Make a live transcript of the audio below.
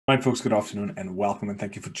Right, folks, good afternoon and welcome, and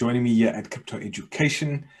thank you for joining me here at Crypto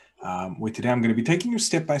Education, where today I'm going to be taking you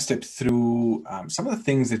step by step through some of the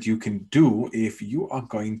things that you can do if you are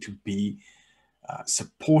going to be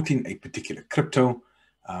supporting a particular crypto.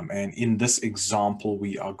 And in this example,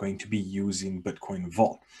 we are going to be using Bitcoin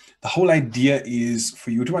Vault. The whole idea is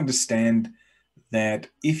for you to understand that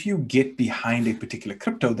if you get behind a particular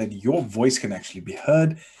crypto, that your voice can actually be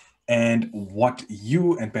heard, and what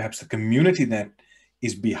you and perhaps the community that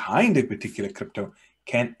is behind a particular crypto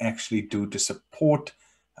can actually do to support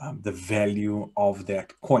the value of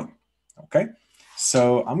that coin. Okay,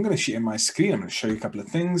 so I'm going to share my screen. I'm going to show you a couple of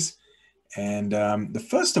things. And the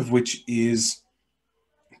first of which is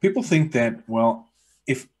people think that, well,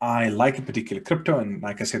 if I like a particular crypto, and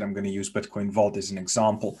like I said, I'm going to use Bitcoin Vault as an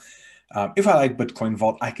example. If I like Bitcoin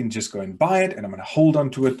Vault, I can just go and buy it and I'm going to hold on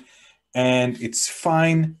to it and it's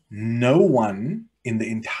fine. No one in the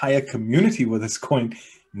entire community with this coin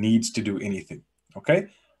needs to do anything. Okay.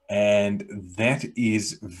 And that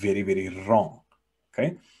is very, very wrong.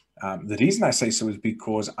 Okay. The reason I say so is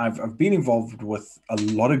because I've been involved with a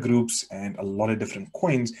lot of groups and a lot of different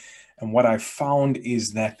coins. And what I found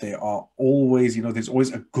is that there are always, there's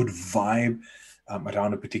always a good vibe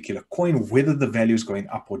around a particular coin, whether the value is going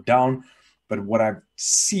up or down. But what I've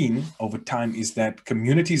seen over time is that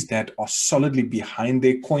communities that are solidly behind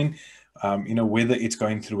their coin, whether it's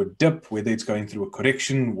going through a dip, whether it's going through a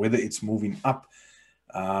correction, whether it's moving up,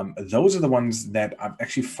 those are the ones that I've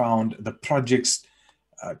actually found the projects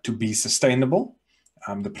to be sustainable,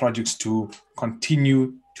 the projects to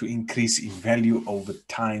continue to increase in value over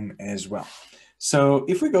time as well. So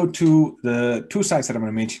if we go to the two sites that I'm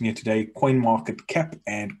going to mention here today, CoinMarketCap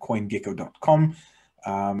and CoinGecko.com,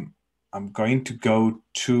 I'm going to go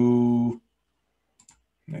to,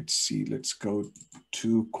 let's go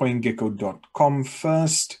to CoinGecko.com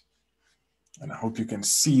first. And I hope you can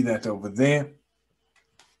see that over there.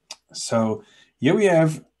 So here we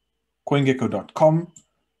have CoinGecko.com.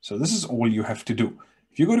 So this is all you have to do.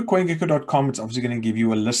 If you go to CoinGecko.com, it's obviously going to give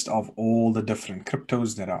you a list of all the different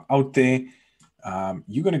cryptos that are out there.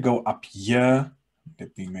 You're going to go up here.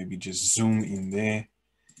 Let me maybe just zoom in there.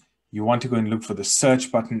 You want to go and look for the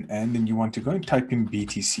search button, and then you want to go and type in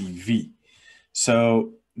BTCV.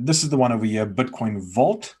 So this is the one over here, Bitcoin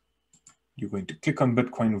Vault. You're going to click on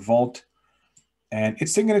Bitcoin Vault, and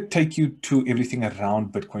it's then going to take you to everything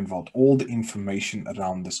around Bitcoin Vault, all the information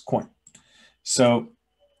around this coin. So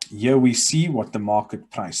here we see what the market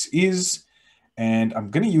price is. And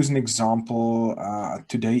I'm going to use an example.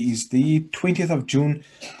 Today is the 20th of June,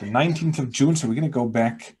 the 19th of June. So we're going to go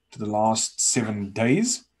back to the last 7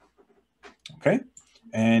 days. Okay.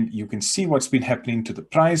 And you can see what's been happening to the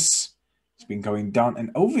price. It's been going down.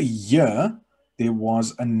 And over here, there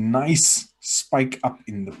was a nice spike up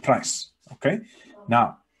in the price. Okay.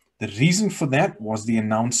 Now, the reason for that was the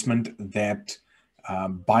announcement that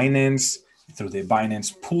Binance, through their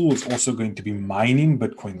Binance pool, is also going to be mining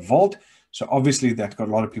Bitcoin Vault. So obviously that got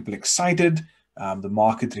a lot of people excited. The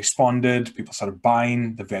market responded, people started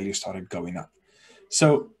buying, the value started going up.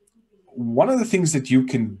 So one of the things that you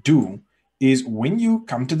can do is when you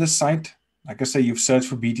come to the site, like I say, you've searched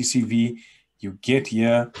for BTCV, you get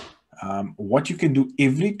here, what you can do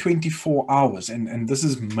every 24 hours, and this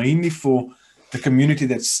is mainly for the community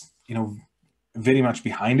that's, very much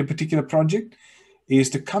behind a particular project, is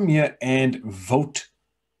to come here and vote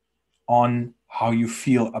on how you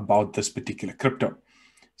feel about this particular crypto.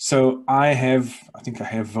 So I think I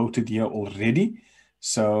have voted here already.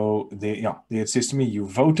 So there it says to me, you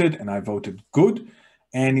voted, and I voted good.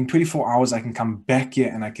 And in 24 hours, I can come back here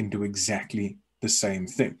and I can do exactly the same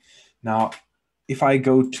thing. Now, if I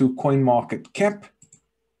go to CoinMarketCap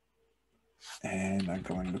and I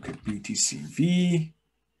go and look at BTCV,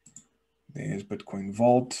 there's Bitcoin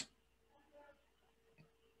Vault.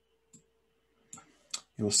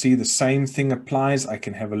 You'll see the same thing applies. I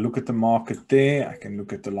can have a look at the market there. I can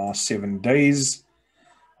look at the last 7 days.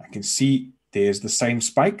 I can see there's the same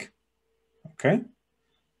spike. Okay.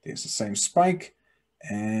 There's the same spike.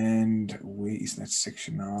 And where is that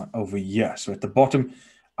section now? Over here. So at the bottom,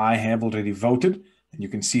 I have already voted. And you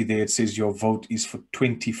can see there it says your vote is for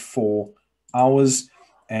 24 hours.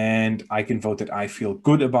 And I can vote that I feel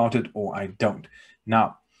good about it or I don't.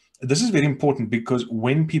 Now, this is very important because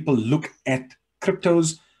when people look at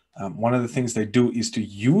cryptos, one of the things they do is to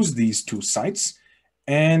use these two sites,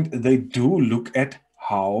 and they do look at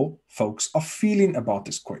how folks are feeling about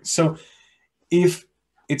this coin. So if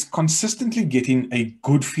it's consistently getting a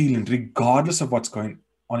good feeling, regardless of what's going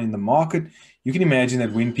on in the market, you can imagine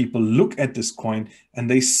that when people look at this coin and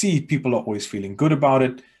they see people are always feeling good about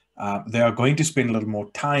it, they are going to spend a little more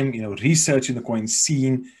time, researching the coin,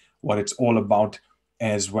 seeing what it's all about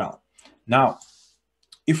as well. Now,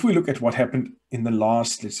 if we look at what happened in the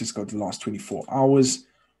last, let's just go to the last 24 hours,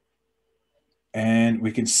 and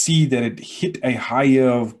we can see that it hit a high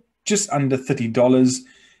of just under $30,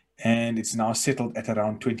 and it's now settled at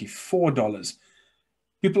around $24.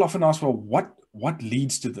 People often ask, well, what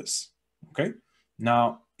leads to this? Okay.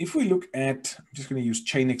 Now, if we look at, I'm just going to use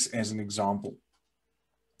Chainix as an example.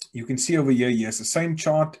 You can see over here, yes, the same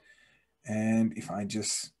chart. And if I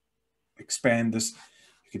just expand this,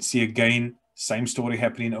 you can see again, same story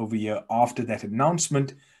happening over here. After that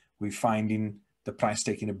announcement, we're finding the price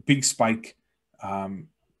taking a big spike,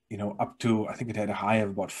 up to, I think it had a high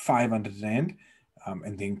of about 500 Rand,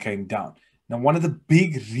 and then came down. Now, one of the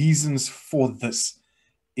big reasons for this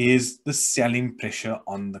is the selling pressure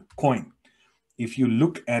on the coin. If you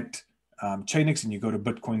look at Chainix and you go to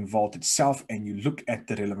Bitcoin Vault itself and you look at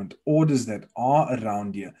the relevant orders that are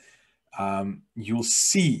around here, you'll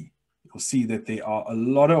see that there are a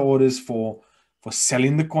lot of orders for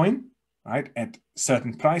selling the coin, right, at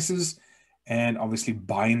certain prices, and obviously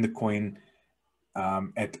buying the coin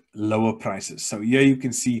at lower prices. So here you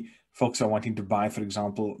can see folks are wanting to buy, for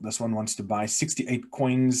example, this one wants to buy 68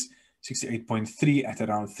 coins, 68.3 at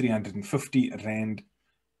around 350 Rand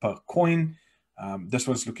per coin. This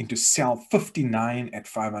one's looking to sell 59 at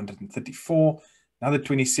 534. Another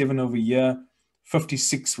 27 over here,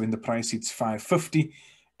 56 when the price hits 550.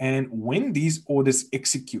 And when these orders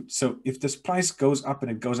execute, so if this price goes up and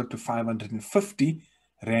it goes up to 550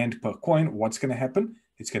 Rand per coin, what's going to happen?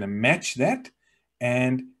 It's going to match that,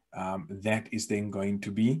 and that is then going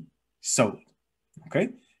to be sold. Okay,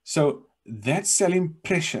 so that selling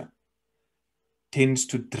pressure tends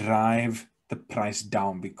to drive the price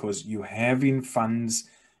down because you having funds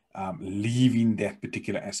leaving that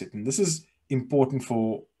particular asset. And this is important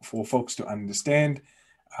for folks to understand.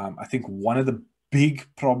 I think one of the big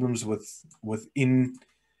problems within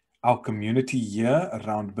our community here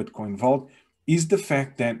around Bitcoin Vault is the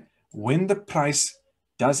fact that when the price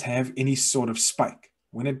does have any sort of spike,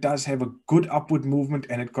 when it does have a good upward movement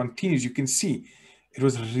and it continues, you can see it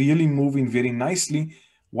was really moving very nicely.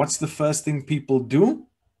 What's the first thing people do?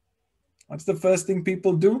 What's the first thing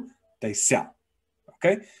people do? They sell.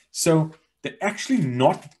 Okay, so they're actually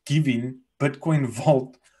not giving Bitcoin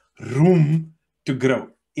Vault room to grow.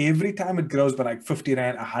 Every time it grows by like 50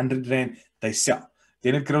 Rand, 100 Rand, they sell.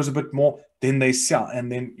 Then it grows a bit more, then they sell. And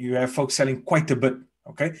then you have folks selling quite a bit,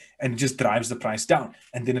 okay? And it just drives the price down.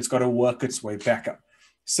 And then it's got to work its way back up.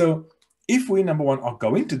 So if we, number one, are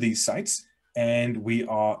going to these sites and we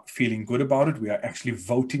are feeling good about it, we are actually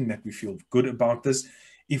voting that we feel good about this.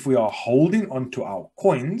 If we are holding onto our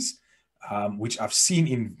coins, which I've seen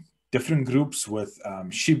in different groups with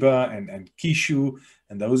Shiba and Kishu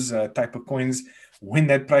and those type of coins, when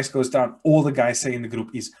that price goes down, all the guys say in the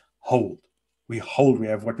group is hold. We hold. We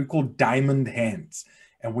have what we call diamond hands,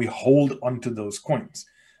 and we hold onto those coins.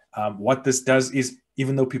 What this does is,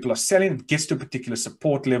 even though people are selling, it gets to a particular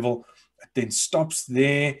support level, it then stops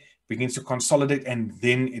there, begins to consolidate, and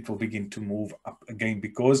then it will begin to move up again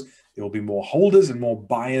because there will be more holders and more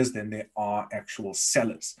buyers than there are actual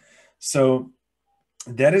sellers. So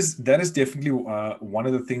that is definitely one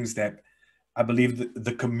of the things that I believe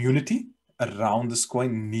the community around this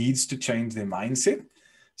coin needs to change their mindset.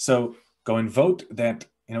 So go and vote that,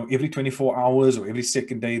 every 24 hours or every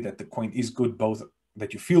second day that the coin is good, both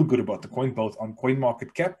that you feel good about the coin, both on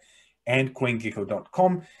CoinMarketCap and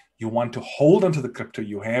CoinGecko.com. You want to hold onto the crypto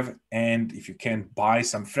you have, and if you can buy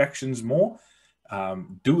some fractions more,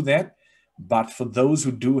 do that. But for those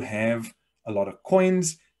who do have a lot of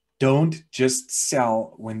coins, don't just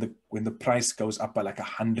sell when the price goes up by like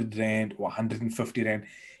 100 Rand or 150 Rand.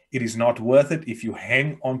 It is not worth it. If you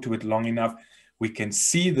hang on to it long enough, we can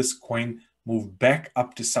see this coin move back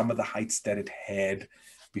up to some of the heights that it had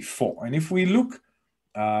before. And if we look,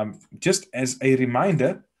 just as a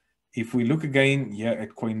reminder, if we look again here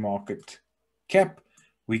at CoinMarketCap,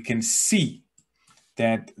 we can see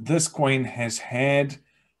that this coin has had,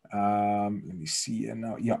 let me see here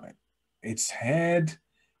now. Yeah, it's had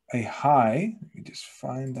a high. Let me just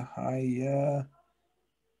find the high here.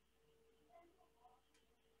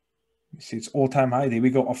 You see its all-time high. There we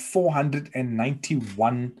go, of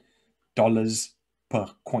 $491 per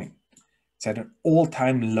coin. It's at an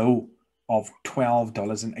all-time low of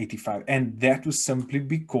 $12.85. And that was simply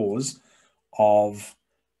because of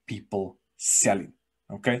people selling.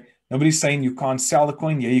 Okay. Nobody's saying you can't sell the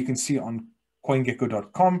coin. Yeah, you can see on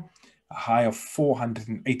CoinGecko.com a high of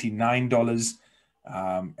 $489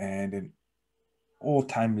 and an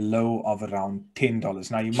all-time low of around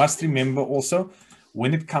 $10. Now, you must remember also,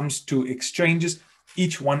 when it comes to exchanges,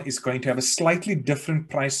 Each one is going to have a slightly different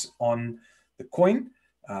price on the coin,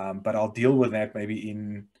 but I'll deal with that maybe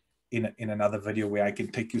in another video where I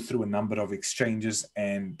can take you through a number of exchanges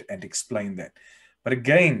and explain that. But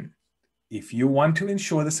again, if you want to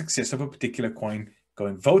ensure the success of a particular coin, go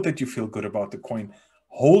and vote that you feel good about the coin,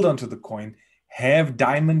 hold on to the coin, have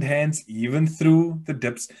diamond hands even through the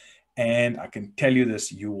dips, and I can tell you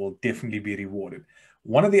this, you will definitely be rewarded.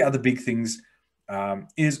 One of the other big things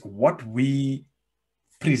is what we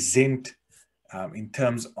present in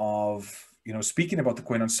terms of, speaking about the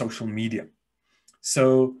coin on social media.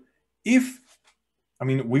 So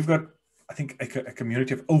we've got, I think, a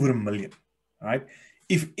community of over 1 million, right?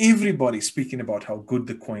 If everybody's speaking about how good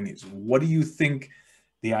the coin is, what do you think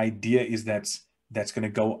the idea is that's going to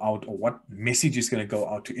go out, or what message is going to go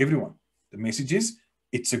out to everyone? The message is,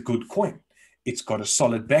 it's a good coin. It's got a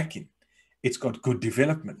solid backing. It's got good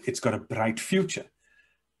development. It's got a bright future.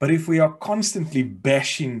 But if we are constantly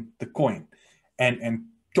bashing the coin and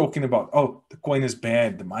talking about, oh, the coin is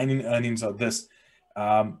bad, the mining earnings are this,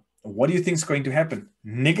 what do you think is going to happen?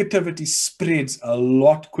 Negativity spreads a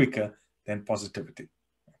lot quicker than positivity.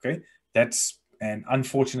 Okay, that's an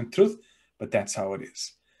unfortunate truth, but that's how it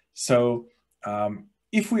is. So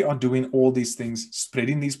if we are doing all these things,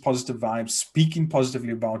 spreading these positive vibes, speaking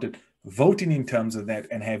positively about it, voting in terms of that,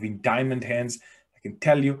 and having diamond hands, I can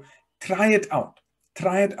tell you, try it out.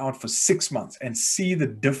 Try it out for 6 months and see the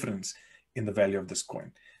difference in the value of this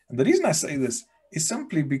coin. And the reason I say this is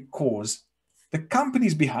simply because the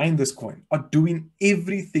companies behind this coin are doing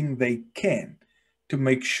everything they can to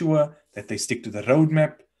make sure that they stick to the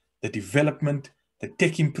roadmap, the development, the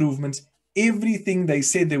tech improvements. Everything they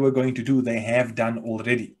said they were going to do, they have done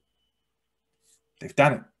already. They've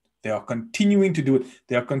done it. They are continuing to do it.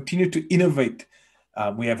 They are continuing to innovate.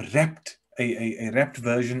 We have a wrapped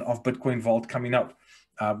version of Bitcoin Vault coming out.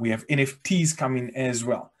 We have NFTs coming as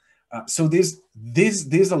well. So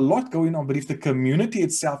there's a lot going on. But if the community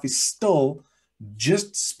itself is still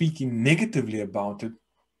just speaking negatively about it,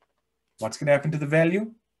 what's going to happen to the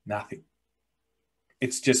value? Nothing.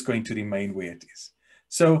 It's just going to remain where it is.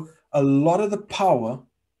 So a lot of the power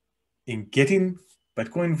in getting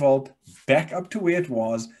Bitcoin Vault back up to where it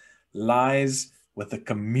was lies with the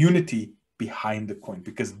community behind the coin,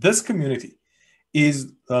 because this community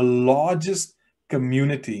is the largest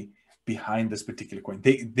community behind this particular coin.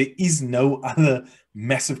 There is no other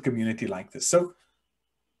massive community like this. So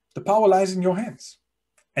the power lies in your hands.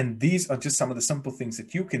 And these are just some of the simple things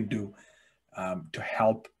that you can do to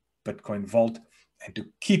help Bitcoin Vault and to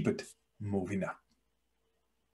keep it moving up.